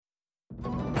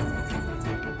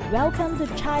Welcome to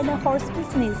China Horse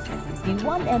Business, the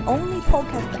one and only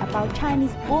podcast about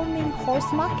Chinese booming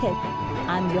horse market.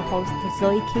 I'm your host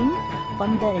Zoe King,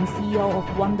 founder and CEO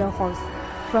of Wonder Horse,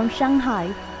 from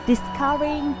Shanghai,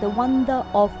 discovering the wonder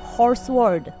of horse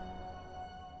world.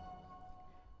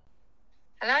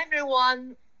 Hello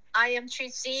everyone, I am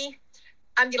Tracy.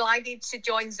 I'm delighted to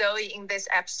join Zoe in this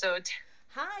episode.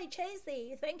 Hi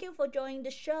Tracy, thank you for joining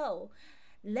the show.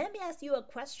 Let me ask you a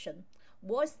question.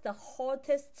 What's the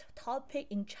hottest topic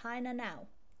in China now?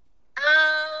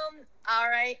 All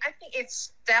right. I think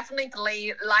it's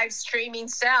definitely live streaming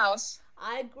sales.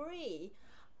 I agree.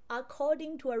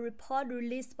 According to a report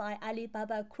released by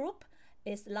Alibaba Group,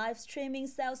 its live streaming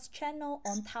sales channel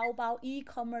on Taobao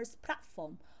e-commerce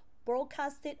platform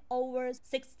broadcasted over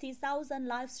 60,000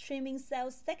 live streaming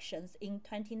sales sections in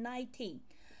 2019.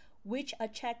 Which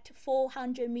attracted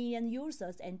 400 million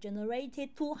users and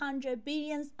generated 200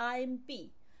 billion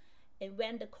RMB. And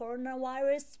when the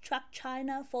coronavirus struck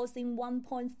China, forcing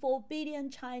 1.4 billion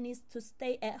Chinese to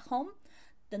stay at home,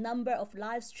 the number of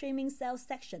live streaming sales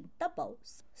sections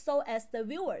doubles, so as the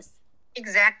viewers.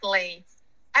 Exactly.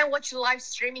 I watch live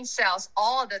streaming sales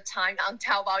all the time on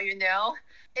Taobao,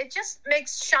 It just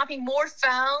makes shopping more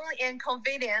fun and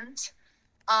convenient.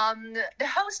 The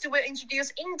host will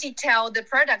introduce in detail the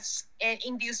products and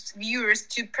induce viewers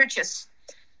to purchase.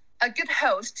 A good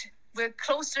host will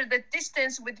closer the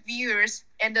distance with viewers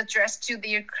and address to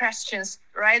their questions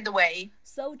right away.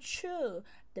 So true.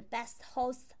 The best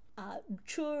hosts are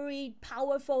truly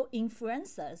powerful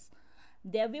influencers.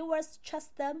 Their viewers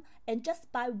trust them and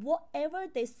just buy whatever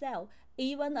they sell,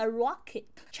 even a rocket.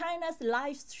 China's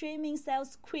live streaming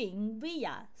sales queen,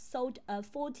 Via, sold a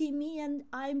 40 million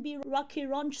RMB rocket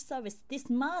launch service this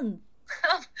month.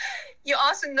 You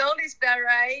also noticed that,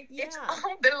 right? Yeah. It's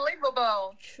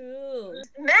unbelievable. True.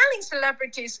 Many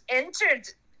celebrities entered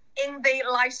in the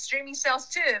live streaming sales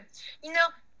too.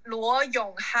 Luo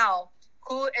Yonghao,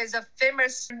 who is a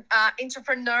famous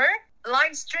entrepreneur,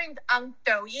 live streamed on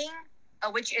Douyin,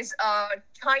 which is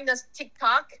China's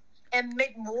TikTok, and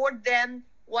made more than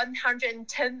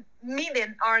 110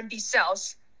 million RMB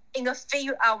sales in a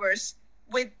few hours,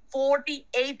 with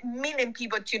 48 million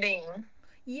people tuning in.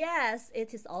 Yes,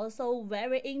 it is also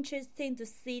very interesting to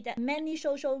see that many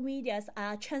social medias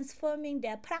are transforming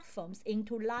their platforms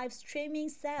into live streaming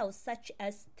sales, such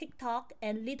as TikTok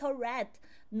and Little Red,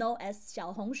 known as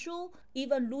Xiaohongshu.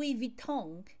 Even Louis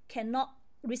Vuitton cannot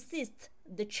resist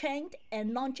the trend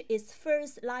and launched its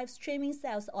first live streaming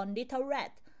sales on Little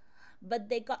Red. But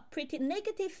they got pretty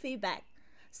negative feedback.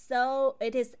 So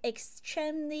it is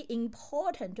extremely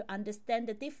important to understand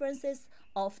the differences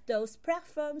of those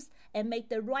platforms and make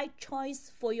the right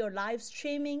choice for your live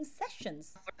streaming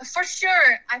sessions. For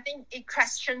sure, I think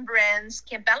equestrian brands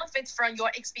can benefit from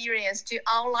your experience to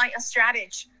outline a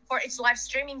strategy for its live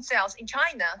streaming sales in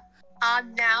China.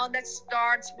 Now let's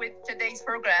start with today's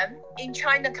program. In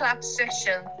China Club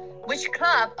section, which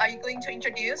club are you going to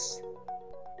introduce?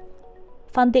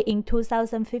 Founded in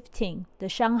 2015, the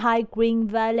Shanghai Green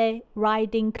Valley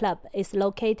Riding Club is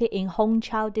located in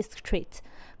Hongqiao District,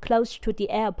 close to the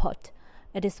airport.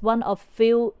 It is one of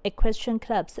few equestrian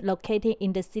clubs located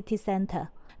in the city center.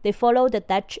 They follow the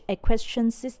Dutch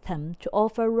equestrian system to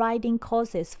offer riding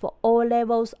courses for all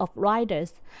levels of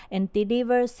riders and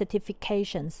deliver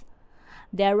certifications.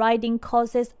 Their riding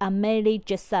courses are mainly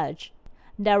dressage.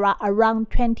 There are around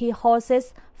 20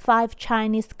 horses, 5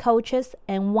 Chinese coaches,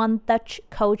 and 1 Dutch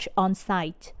coach on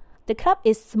site. The club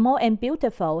is small and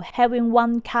beautiful, having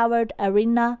 1 covered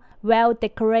arena,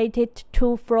 well-decorated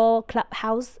 2-floor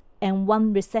clubhouse, and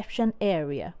 1 reception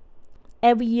area.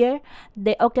 Every year,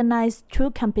 they organize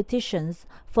 2 competitions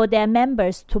for their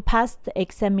members to pass the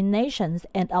examinations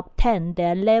and obtain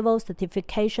their level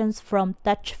certifications from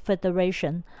Dutch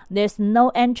Federation. There's no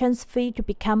entrance fee to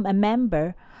become a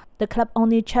member. The club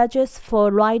only charges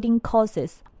for riding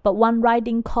courses, but 1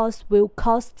 riding course will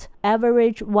cost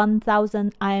average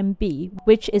 1,000 RMB,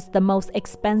 which is the most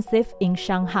expensive in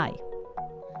Shanghai.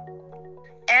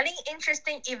 Any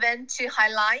interesting event to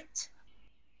highlight?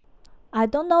 I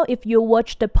don't know if you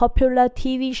watched the popular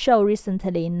TV show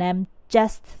recently named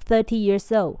Just 30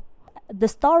 Years Old. The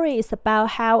story is about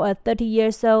how a 30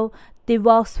 years old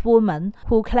divorced woman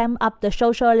who climbed up the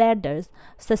social ladders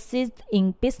succeeds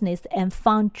in business and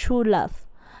found true love.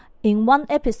 In one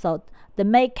episode, the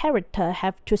main character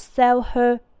have to sell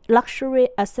her luxury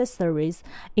accessories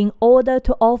in order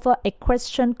to offer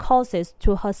equestrian courses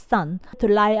to her son to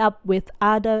line up with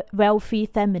other wealthy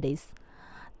families.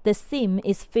 The scene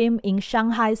is filmed in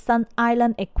Shanghai Sun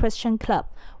Island Equestrian Club,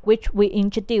 which we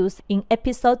introduced in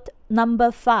episode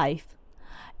number 5.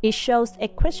 It shows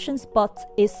equestrian sport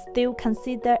is still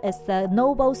considered as a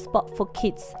noble sport for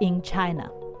kids in China.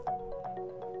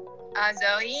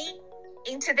 Zoe,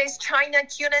 in today's China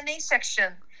Q&A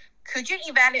section, could you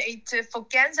evaluate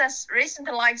Fuganza's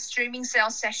recent live streaming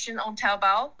sales session on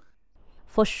Taobao?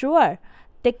 For sure,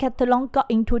 Decathlon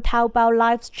got into Taobao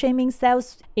live streaming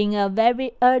sales in a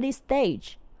very early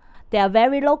stage. They are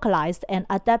very localized and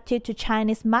adapted to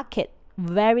Chinese market,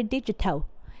 very digital.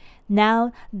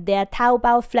 Now, their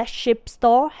Taobao flagship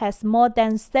store has more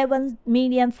than 7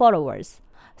 million followers.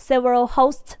 Several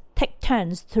hosts take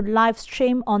turns to live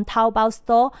stream on Taobao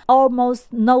store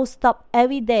almost non-stop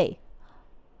every day.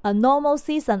 A normal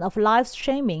season of live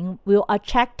streaming will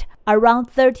attract around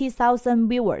 30,000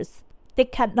 viewers.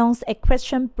 Decathlon's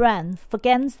equestrian brand,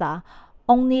 Fuganza,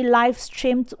 only live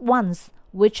streamed once,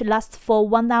 which lasts for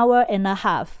 1 hour and a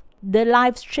half. The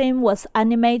live stream was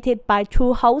animated by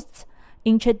 2 hosts,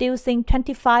 introducing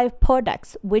 25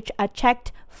 products, which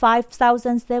attract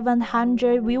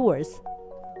 5,700 viewers.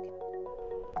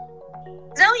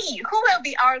 Zoe, who will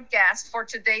be our guest for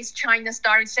today's China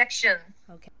Story section?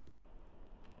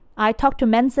 I talked to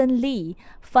Manson Li,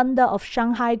 founder of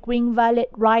Shanghai Green Valley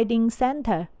Riding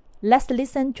Center. Let's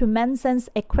listen to Manson's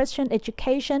equestrian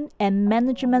education and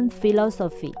management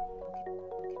philosophy.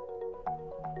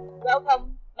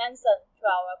 Welcome, Manson, to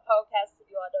our podcast.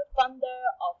 You are the founder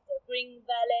of the Green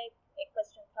Valley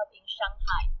Equestrian Club in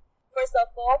Shanghai. First of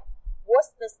all,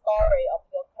 what's the story of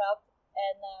your club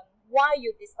and why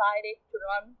you decided to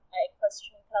run an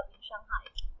equestrian club in Shanghai?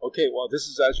 Okay, well, this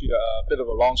is actually a bit of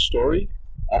a long story.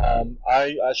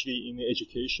 I actually in the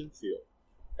education field,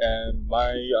 and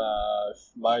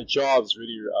my job is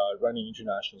really running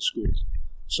international schools.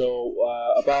 So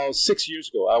about 6 years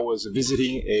ago, I was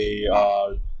visiting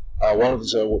one of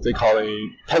those what they call a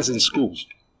peasant schools,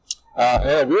 and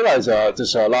I realized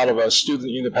there's a lot of students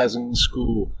in the peasant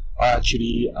school are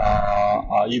actually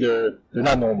either they're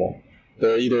not normal,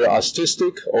 they're either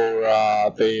autistic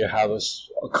or they have a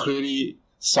clearly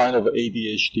sign of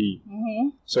ADHD. Mm-hmm.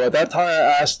 So at that time,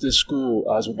 I asked the school,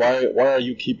 why are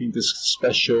you keeping this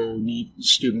special need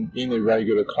student in a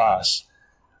regular class?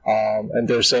 And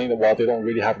they're saying that, well, they don't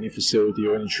really have any facility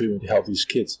or any treatment to help these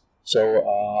kids. So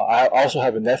I also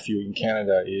have a nephew in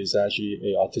Canada, is actually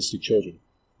a autistic child.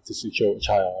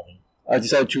 I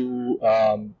decided to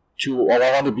I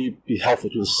want to be helpful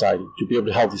to the society, to be able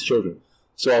to help these children.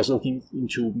 So I was looking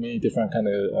into many different kind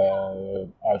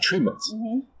of treatments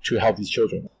to help these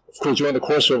children. Of course, during the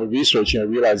course of research, I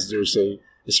realized there's a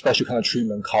special kind of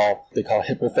treatment they call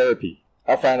hippotherapy.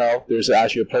 I found out there's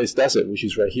actually a place that does it, which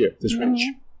is right here, this range.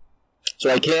 So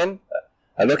I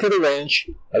look at the range,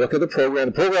 I look at the program.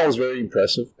 The program was very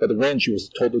impressive, but the range was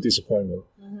a total disappointment.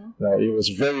 It was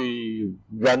very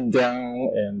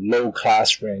rundown and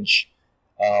low-class range.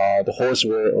 The horses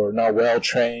were not well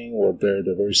trained, or they're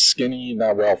very skinny,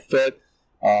 not well fed.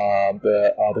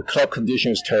 The club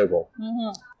condition is terrible.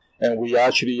 And we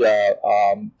actually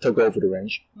took over the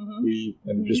range. We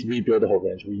just rebuilt the whole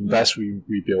range. We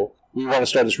rebuild. We want to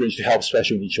start this range to help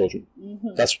special needs children.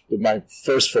 That's my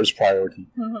first priority.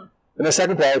 And the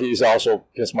second priority is also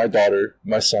because my daughter,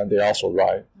 my son, they also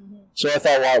ride. So I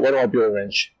thought, why don't I build a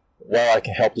range where I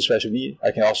can help the special need?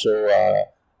 I can also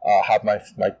have my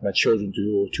children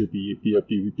to be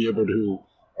able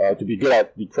to be good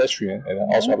at equestrian and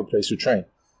also have a place to train.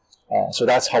 So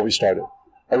that's how we started.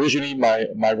 Originally,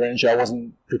 my range, I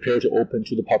wasn't prepared to open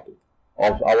to the public.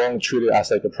 I wanted to treat it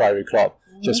as like a private club,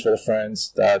 just for the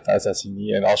friends that's in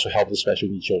need, and also help the special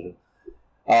needs children.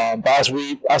 But as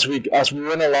we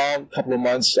went along, a couple of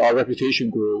months, our reputation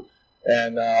grew,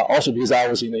 and also because I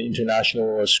was in the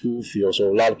international school field, so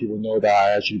a lot of people know that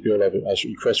I actually built an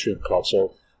equestrian club.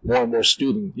 So more and more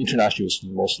students, international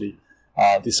students mostly,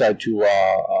 decide to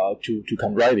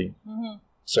come riding.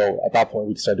 So at that point,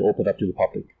 we decided to open up to the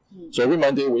public. So every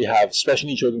Monday, we have special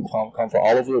needs children come from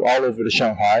all over the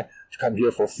Shanghai to come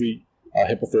here for free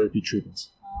hippotherapy treatments.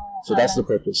 So that's the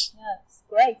purpose. Yeah, it's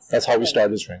great. That's how we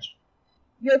started this range.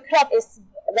 Your club is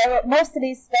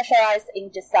mostly specialized in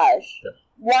dressage. Yeah.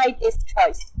 Why this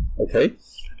choice? Okay.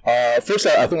 First,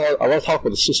 I think I want to talk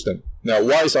about the system. Now,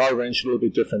 why is our range a little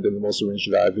bit different than the most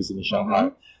ranges that I visit in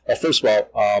Shanghai? First of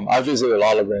all, I visit a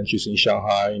lot of ranches in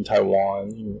Shanghai, in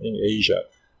Taiwan, in Asia.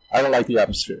 I don't like the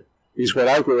atmosphere. Because when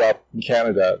I grew up in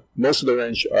Canada, most of the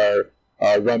ranch are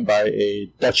run by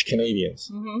Dutch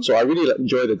Canadians. So I really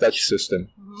enjoy the Dutch system.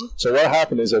 So what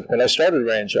happened is that when I started the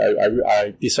ranch,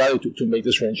 I decided to make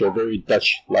this ranch a very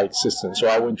Dutch-like system. So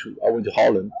I went to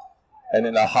Holland, and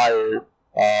then I hired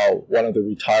one of the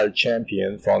retired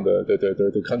champion from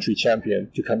the country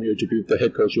champion to come here to be the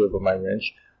head coach of my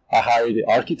ranch. I hired the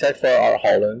architect for Art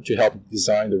Holland to help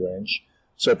design the range.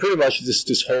 So pretty much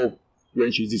this whole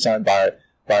range is designed by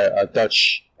a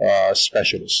Dutch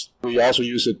specialist. We also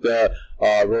use the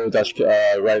Royal Dutch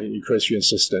Riding Equestrian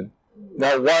System.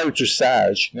 Now, why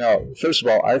dressage? Now, first of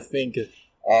all, I think to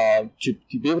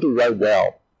be able to ride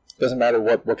well, doesn't matter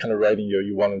what kind of riding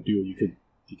you want to do. You could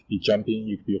be jumping,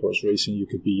 you could be horse racing, you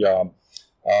could be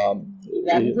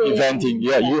eventing.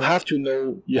 Yeah, you have to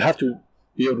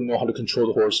be able to know how to control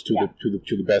the horse to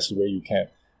the best way you can.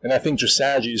 And I think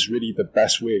dressage is really the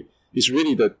best way. It's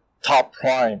really the top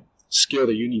prime skill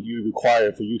that you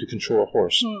require for you to control a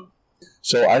horse.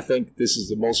 So I think this is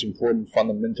the most important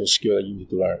fundamental skill that you need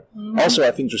to learn. Also,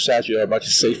 I think dressage are much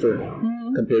safer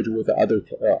compared to with the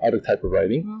other type of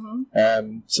riding.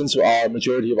 And since our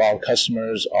majority of our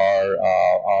customers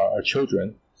are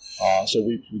children, so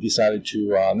we decided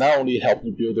to not only help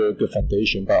you build a good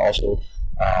foundation, but also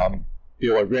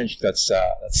build a range that's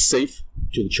safe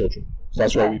to the children. So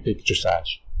that's why we picked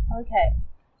dressage. Okay.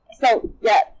 So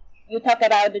you talk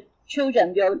about the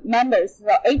children, your members.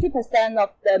 So 80% of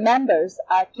the members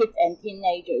are kids and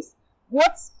teenagers.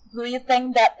 What do you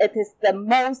think that it is the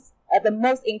most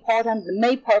important, the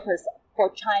main purpose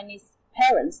for Chinese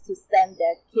parents to send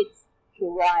their kids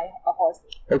to ride a horse?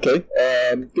 Okay,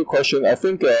 good question. I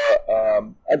think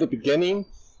at the beginning,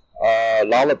 a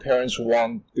lot of parents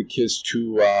want the kids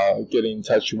to get in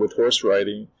touch with horse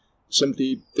riding.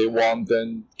 Simply, they want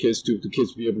the kids to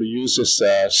be able to use this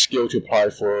skill to apply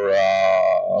for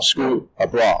school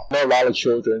abroad. Not a lot of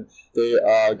children, they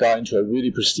got into a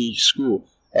really prestigious school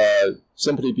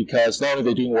simply because not only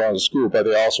they're doing well in school, but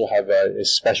they also have a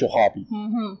special hobby.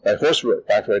 Like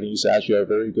horseback riding is actually a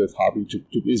very good hobby.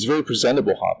 It's a very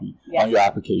presentable hobby on your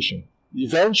application.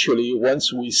 Eventually,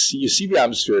 once you see the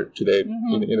atmosphere today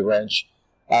in the ranch,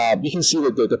 you can see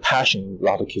the passion in a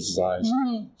lot of kids' eyes.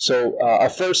 So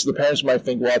at first, the parents might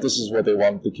think, well, this is what they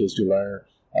want the kids to learn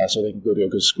so they can go to a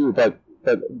good school. But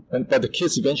the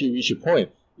kids eventually reach a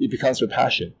point, it becomes their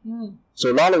passion.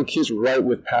 So a lot of kids ride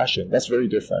with passion. That's very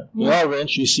different. In our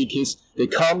ranch, you see kids, they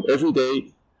come every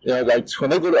day. Like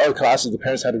when they go to other classes, the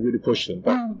parents had to really push them.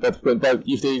 But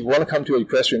if they want to come to an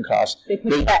equestrian class, they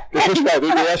push back.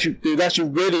 They actually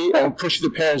really push the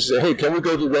parents and say, hey, can we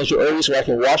go to the ranch early so I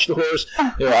can watch the horse?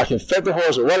 I can fed the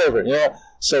horse or whatever.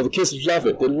 So the kids love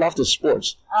it. They love the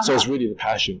sports. So it's really the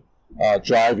passion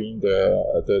driving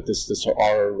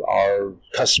our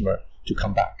customer to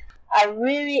come back. I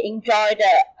really enjoyed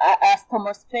the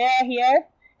atmosphere here,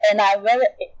 and I'm very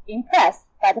impressed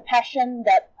by the passion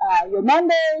that your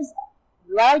members,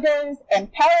 riders, and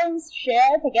parents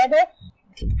share together.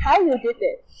 How you did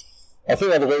it? I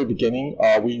think at the very beginning,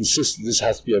 we insisted this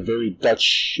has to be a very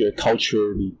Dutch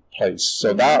culturally place.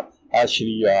 So that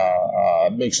actually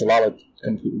makes a lot of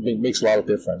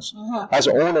difference. As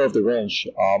an owner of the ranch,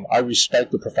 I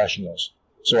respect the professionals.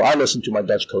 So I listen to my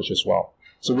Dutch coach as well.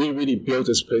 So we really built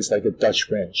this place like a Dutch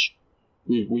ranch.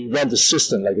 We run the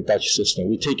system like a Dutch system.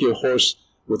 We take your horse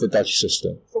with the Dutch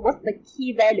system. So what's the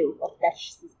key value of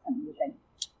Dutch system, you think?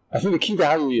 I think the key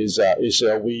value is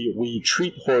we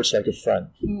treat horse like a friend.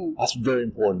 That's very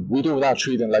important. We do not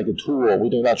treat them like a tool. We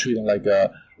do not treat them like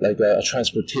a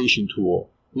transportation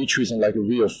tool. We treat them like a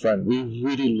real friend. We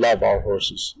really love our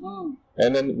horses.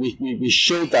 And then we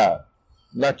show that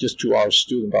not just to our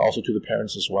students, but also to the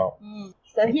parents as well.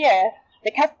 So here,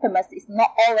 the customers is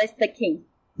not always the king.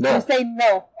 No. You say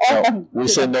no. We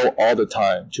say no all the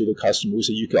time to the customer. We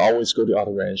say you can always go to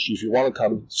our ranch. If you want to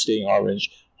come stay in our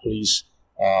ranch, please,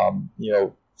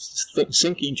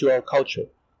 sink into our culture.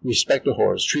 Respect the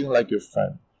horse. Treat them like your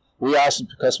friend. We ask the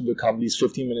customer to come at least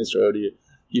 15 minutes earlier.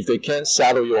 If they can't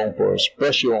saddle your own horse,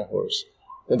 brush your own horse.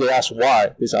 Then they ask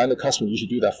why. They say, I'm the customer. You should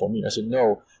do that for me. I said,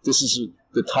 no. This is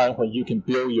the time when you can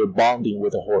build your bonding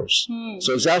with a horse.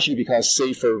 So it's actually becomes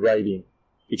safer riding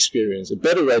experience, a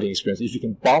better riding experience if you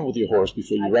can bond with your horse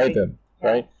before you ride them,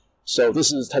 right? So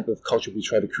this is the type of culture we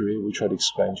try to create, we try to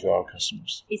explain to our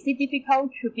customers. Is it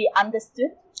difficult to be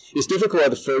understood? It's difficult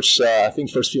at the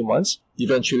first few months.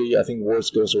 Eventually, I think words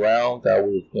goes around that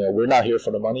we're not here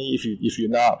for the money. If you're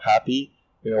not happy,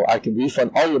 I can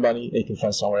refund all your money and you can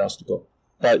find somewhere else to go.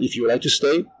 But if you would like to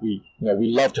stay, we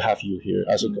love to have you here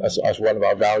as one of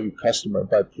our valued customers.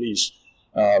 But please,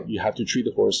 you have to treat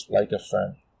the horse like a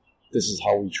friend. This is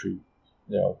how we treat,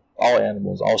 all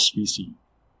animals, all species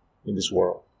in this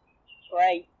world.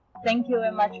 Great. Thank you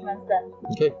very much, Manson.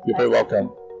 Okay, you're very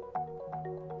welcome.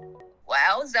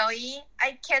 Well, Zoe,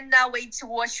 I cannot wait to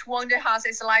watch Wonder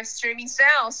Horse's live streaming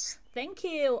sales. Thank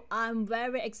you. I'm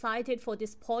very excited for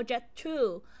this project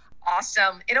too.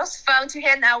 Awesome. It was fun to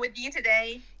hang out with you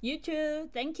today. You too.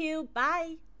 Thank you.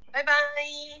 Bye.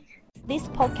 Bye-bye. This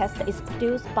podcast is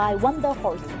produced by Wonder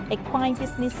Horse, equine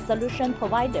business solution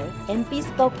provider and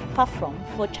bespoke platform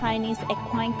for Chinese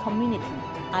equine community.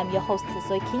 I'm your host,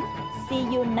 Zoe King. See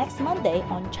you next Monday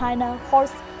on China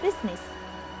Horse Business.